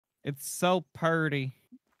It's so pretty.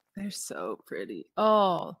 They're so pretty.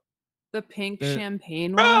 Oh, the pink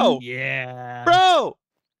champagne Bro! one. Yeah. Bro!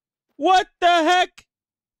 What the heck?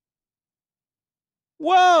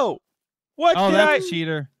 Whoa! What Oh, did that's a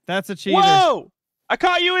cheater. That's a cheater. Whoa! I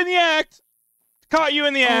caught you in the act. Caught you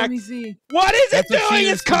in the act. Let me see. What is That's it what doing?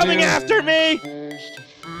 cheaters It's can coming do. after me.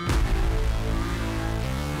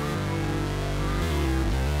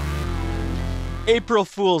 April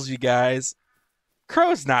Fools, you guys.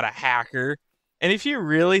 Crow's not a hacker. And if you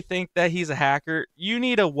really think that he's a hacker, you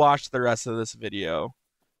need to watch the rest of this video.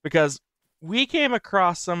 Because we came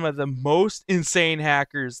across some of the most insane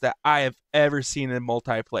hackers that I have ever seen in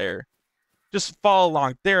multiplayer. Just follow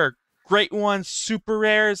along. There are great ones, super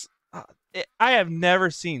rares. I have never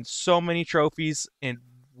seen so many trophies in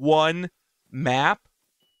one map.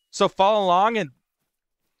 So follow along and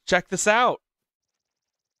check this out.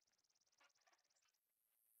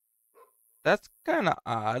 That's kind of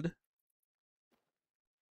odd.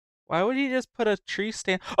 Why would he just put a tree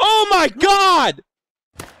stand? Oh my god!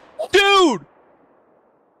 Dude!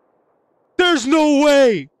 There's no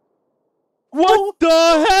way! What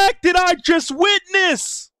the heck did I just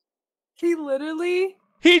witness? He literally.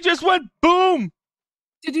 He just went boom!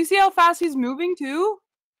 Did you see how fast he's moving too?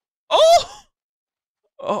 Oh!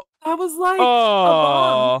 Oh! That was like a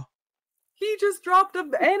bomb. He just dropped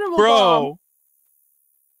an animal bomb. Bro!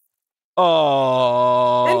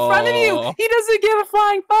 Oh! In front of you! He doesn't give a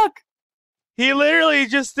flying fuck! He literally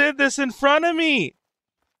just did this in front of me!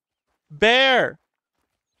 Bear!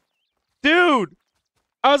 Dude!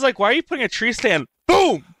 I was like, why are you putting a tree stand?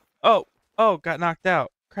 Boom! Oh, got knocked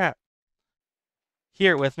out. Crap.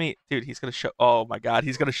 Here with me. Dude, he's gonna show. Oh my god,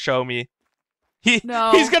 he's gonna show me. He's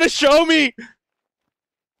gonna show me!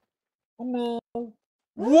 No.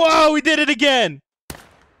 Whoa, we did it again!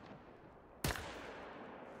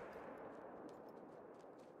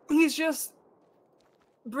 He's just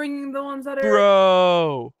bringing the ones that are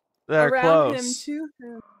Bro! They're around close. him to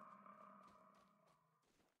him.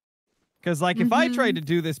 Because, like, if I tried to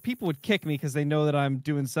do this, people would kick me because they know that I'm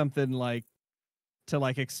doing something, like, to,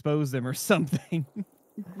 like, expose them or something.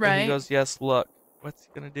 Right? And he goes, yes, look. What's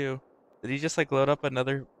he gonna do? Did he just, like, load up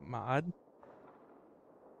another mod?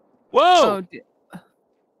 Whoa! Oh,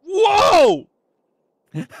 whoa!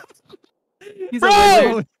 he's Bro!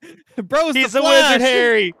 a wizard. Bro's He's the a Flash. wizard,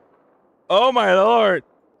 Harry! Oh my lord!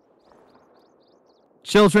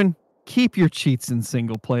 Children, keep your cheats in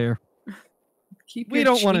single player. We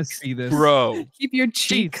don't want to see this. Bro. Keep your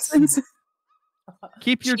cheeks.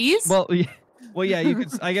 Keep your Cheese? well, yeah, you could.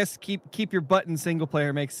 I guess keep your butt in single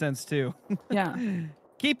player makes sense too. Yeah.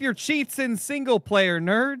 Keep your cheats in single player,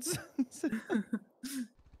 nerds.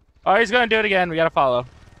 Oh, he's gonna do it again. We gotta follow.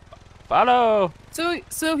 Follow.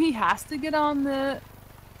 So he has to get on the.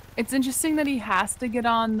 It's interesting that he has to get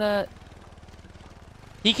on the.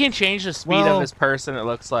 He can change the speed of his person. It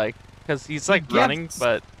looks like because he's like running,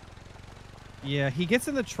 but. Yeah, he gets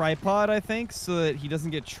in the tripod, I think, so that he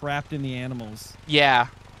doesn't get trapped in the animals. Yeah.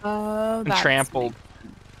 Oh, and trampled.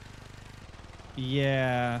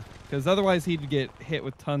 Yeah, because otherwise he'd get hit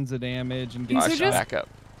with tons of damage and get back up.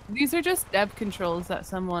 These are just dev controls that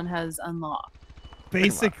someone has unlocked.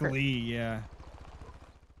 Basically, yeah.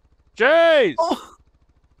 Jace! Oh.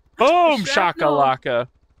 Boom! Shakalaka.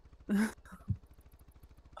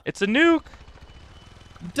 It's a nuke.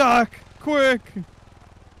 Duck, quick!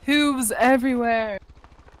 Hooves everywhere.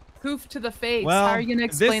 Hoof to the face. Well, how are you gonna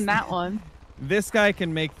explain that one? This guy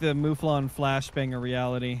can make the Mouflon flashbang a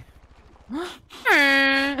reality.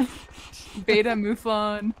 Beta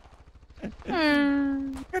Mouflon.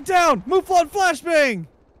 Get down! Mouflon flashbang!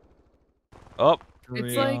 Oh.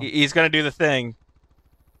 It's like he's gonna do the thing.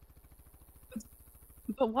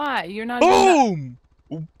 But why? You're not. Boom!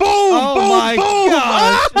 Boom! Oh boom! my boom!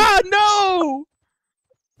 gosh! Ah, no!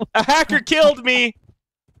 A hacker killed me.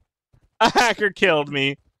 A hacker killed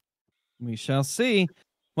me. We shall see.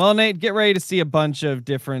 Well, Nate, get ready to see a bunch of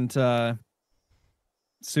different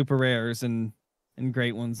super rares and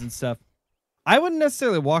great ones and stuff. I wouldn't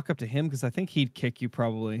necessarily walk up to him because I think he'd kick you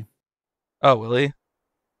probably. Oh, will he?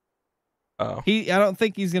 Oh. I don't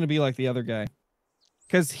think he's gonna be like the other guy.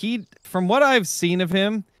 Because from what I've seen of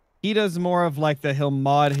him, he does more of like he'll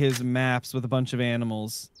mod his maps with a bunch of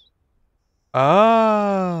animals.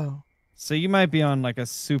 Oh. So you might be on like a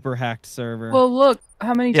super hacked server. Well, look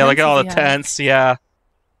how many. Yeah, look at all the have? tents. Yeah.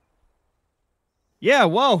 Yeah.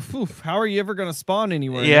 Whoa. Oof, how are you ever gonna spawn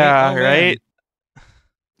anywhere? Yeah. Nate? Oh, right.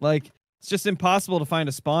 Like it's just impossible to find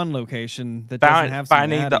a spawn location that doesn't have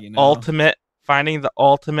finding the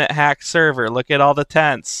ultimate hack server. Look at all the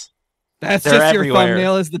tents. That's They're just everywhere. your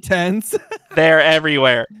thumbnail is the tents. They're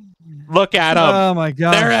everywhere. Look at them. Oh my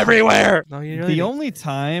god. They're everywhere. No, you really The only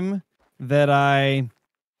time that I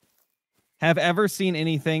have ever seen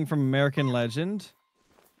anything from American Legend,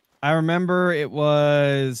 I remember it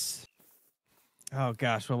was, oh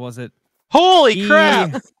gosh, what was it? Holy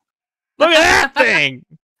crap! Look at that thing.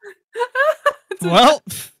 Well,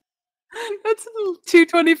 That's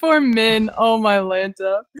 224 min. Oh my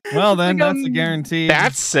Lanta. well then Like, that's a guarantee.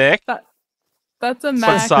 That's sick. That's a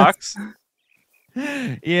That max. sucks.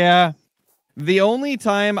 Yeah. The only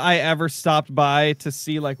time I ever stopped by to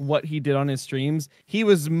see like what he did on his streams, he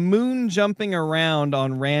was moon jumping around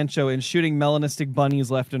on Rancho and shooting melanistic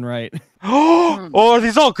bunnies left and right. Oh, are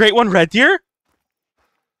these all great one red deer?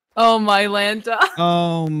 Oh my Lanta.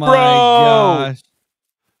 Oh my Bro! gosh.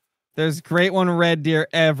 There's great one red deer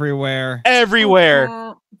everywhere. Everywhere.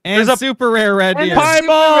 And There's a super rare red And deer. they're super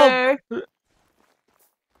Piebald! rare.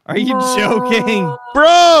 Are you joking?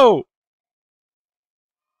 Bro!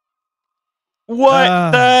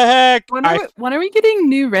 What the heck? When are we getting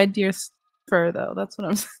new red deer fur though? That's what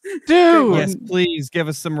I'm saying. Dude! Yes, please give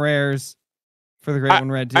us some rares for the great one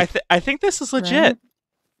red deer. I think this is legit. Right?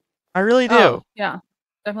 I really do. Oh, yeah,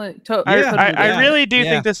 definitely. I really do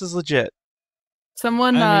think this is legit.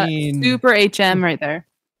 Someone, I mean- super HM right there.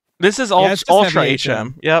 This is Yeah, it's just ultra heavy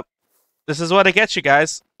HM. Yep. This is what it gets you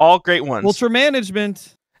guys. All great ones. Ultra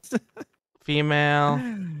management. Female.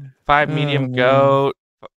 5 medium man. goat.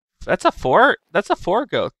 That's a 4. That's a 4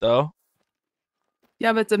 goat though.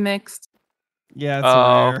 Yeah, but it's a mixed. Yeah, it's Oh.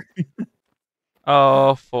 a rare.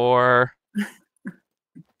 Oh, 4.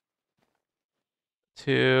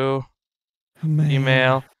 2 Oh, man.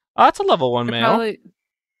 female. Oh, that's a level 1 male.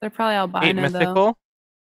 They're probably 8 albino though. mythical.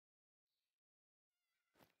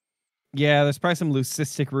 Yeah, there's probably some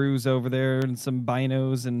leucistic roos over there and some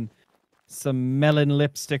binos and some melon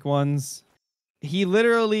lipstick ones. He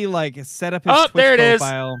literally like set up his Oh, Twitch there it is.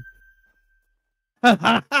 profile.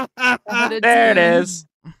 Hooded There it spoon. is.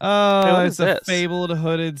 Oh, Hey, what it's is a this? fabled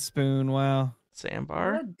hooded spoon. Wow.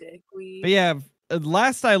 Sandbar. What a dickweed. But yeah,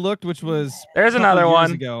 last I looked, which was There's a couple another years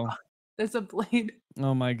one. ago. There's a blade.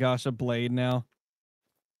 Oh my gosh, a blade now.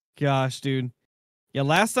 Gosh, dude. Yeah,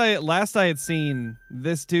 last I had seen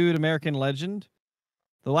this dude, American Legend.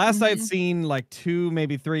 The last I had seen like 2,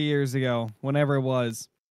 maybe 3 years ago, whenever it was.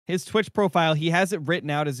 His Twitch profile, he has it written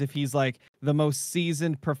out as if he's like the most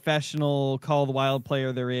seasoned professional Call of the Wild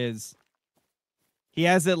player there is. He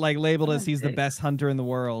has it like labeled as he's the best hunter in the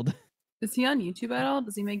world. Is he on YouTube at all?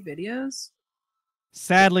 Does he make videos?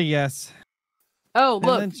 Sadly, yes. Oh,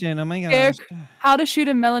 look. Legend, oh my gosh. How to shoot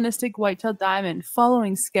a melanistic whitetail diamond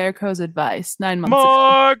following Scarecrow's advice 9 months ago.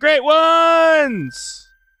 More great ones.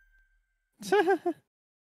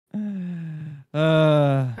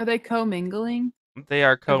 Are they commingling? They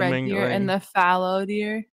are The red deer commingling. and the fallow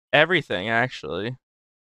deer? Everything actually.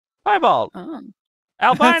 Piebald. Oh.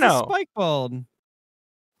 That's a Albino. spike bald.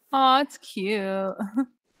 Oh, it's cute.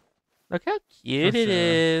 Look how cute For it sure.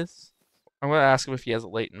 is. I'm gonna ask him if he has a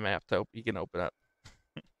latent map to he can open up.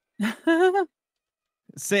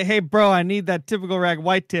 Say, hey, bro, I need that typical rag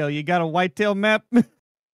whitetail. You got a whitetail map?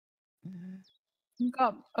 You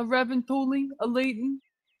got a Reventoli, a Leighton,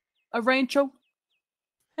 a Rancho.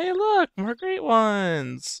 Hey, look, more great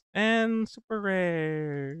ones and super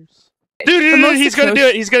rares. The Dude, most he's gonna do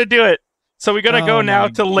it. He's gonna do it. So we gotta go Oh now my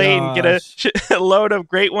to Lane, get a gosh. a load of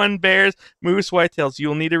great one bears, moose, whitetails.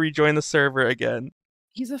 You'll need to rejoin the server again.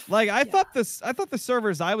 He's a Like I thought the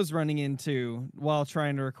servers I was running into while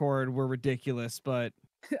trying to record were ridiculous, but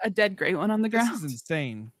a dead great one on the this ground. is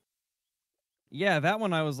insane. Yeah, that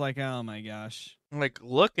one I was like, oh my gosh. Like,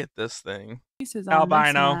 look at this thing. Pieces on the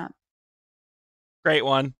next Albino. map. Great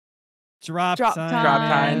one. Drop Drop time. time. Drop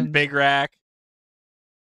man. time. Big rack.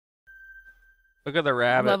 Look at the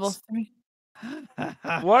rabbits. Level 3.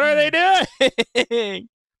 What are they doing?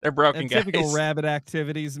 They're broken, And guys. typical rabbit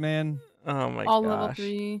activities, man. Oh my All gosh. level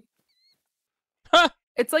 3. Huh.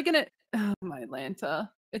 It's like oh my Lanta.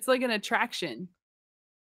 It's like an attraction.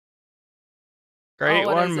 Great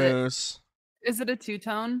what one is it? moose. Is it a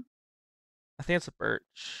two-tone? I think it's a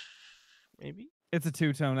birch. Maybe? It's a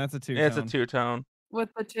two-tone. That's a two-tone. Yeah, it's a two-tone. With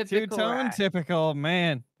the typical Two-tone, rack. typical.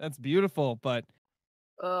 Man, that's beautiful, but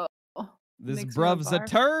Oh, this makes me wanna bruv's a barf.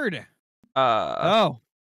 turd. Oh,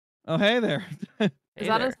 hey there. Hey Is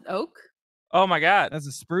that there. an oak? Oh my god. That's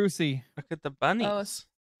a sprucey. Look at the bunnies.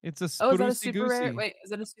 It's a Oh, is that a sprucey super rare? goosey. Wait, is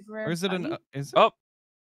that a super rare? Or is it bunny? an? Is Oh.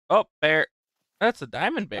 Oh, bear. That's a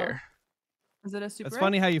diamond bear. Is it a super It's rare?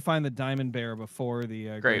 funny how you find the diamond bear before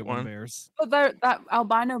the great one one. bears. Oh, that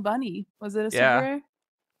albino bunny. Was it a super Yeah. rare?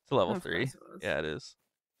 It's a level Of 3. course it was. Yeah, it is.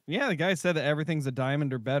 Yeah, the guy said that everything's a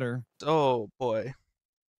diamond or better. Oh boy.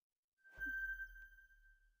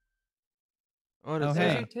 What Oh, is hey.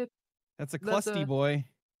 There's that? your tip. That's a That's clusty a- boy.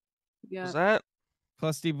 Yeah. Is that?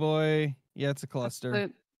 Clusty boy. Yeah, it's a that's cluster.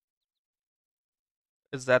 the-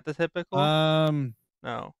 Is that the typical?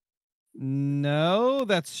 No. No,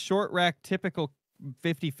 that's short rack typical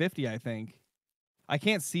 50-50, I think. I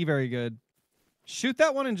can't see very good. Shoot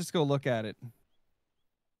that one and just go look at it.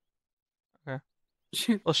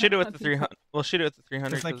 We'll shoot it with I the think 300. We'll shoot it with the 300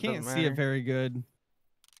 Because I because it can't doesn't see it matter. very good.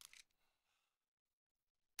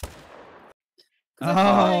 'cause I feel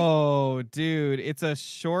like- Oh, dude, it's a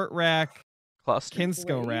short rack Cluster.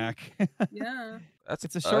 Kinsko Wait. rack. yeah, That's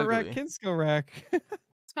It's a short rack ugly. Kinsko rack.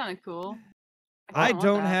 it's kind of cool. I kinda want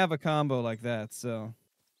don't that. have a combo like that, so.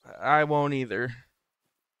 I won't either.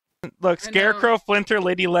 Look, I know. Scarecrow, Flinter,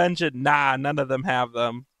 Lady Legend. Nah, none of them have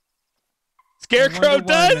them. Scarecrow wonder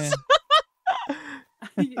why, does.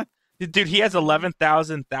 Dude, he has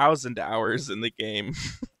 11,000 hours in the game.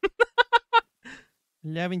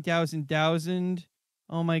 11,000.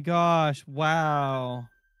 Oh my gosh! Wow,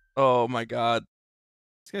 Oh my god.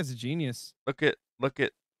 this guy's a genius. Look at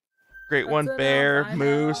Great That's One an Bear, albino.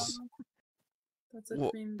 Moose, That's a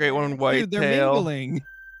cream Great One bear. Dude, they're Whitetail. mingling.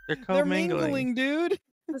 They're They're co-mingling. mingling, dude.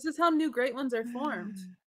 This is how new great ones are formed,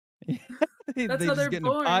 they That's how just they're get in a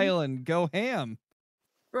born. pile and go ham.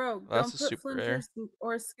 bro. That's Don't a put super Flinter's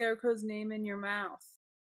or Scarecrow's name in your mouth.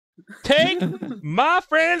 Take my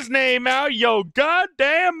friend's name out your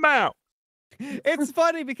goddamn mouth. It's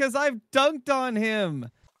funny because I've dunked on him.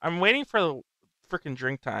 I'm waiting for the freaking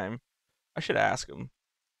drink time. I should ask him.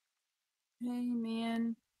 Hey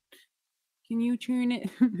man, can you turn it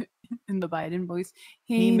in the Biden voice?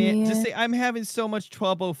 Hey man, just say I'm having so much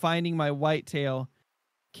trouble finding my whitetail.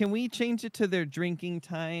 Can we change it to their drinking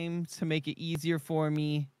time to make it easier for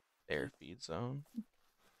me? Air feed zone.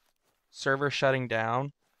 Server shutting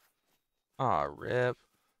down. Aw, rip.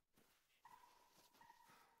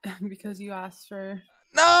 because you asked for.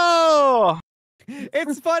 No!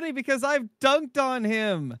 It's funny because I've dunked on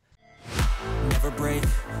him. Never break,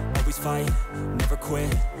 always fight, never quit,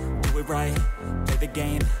 do it right, play the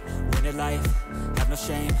game, win it life, have no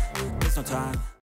shame, there's no time.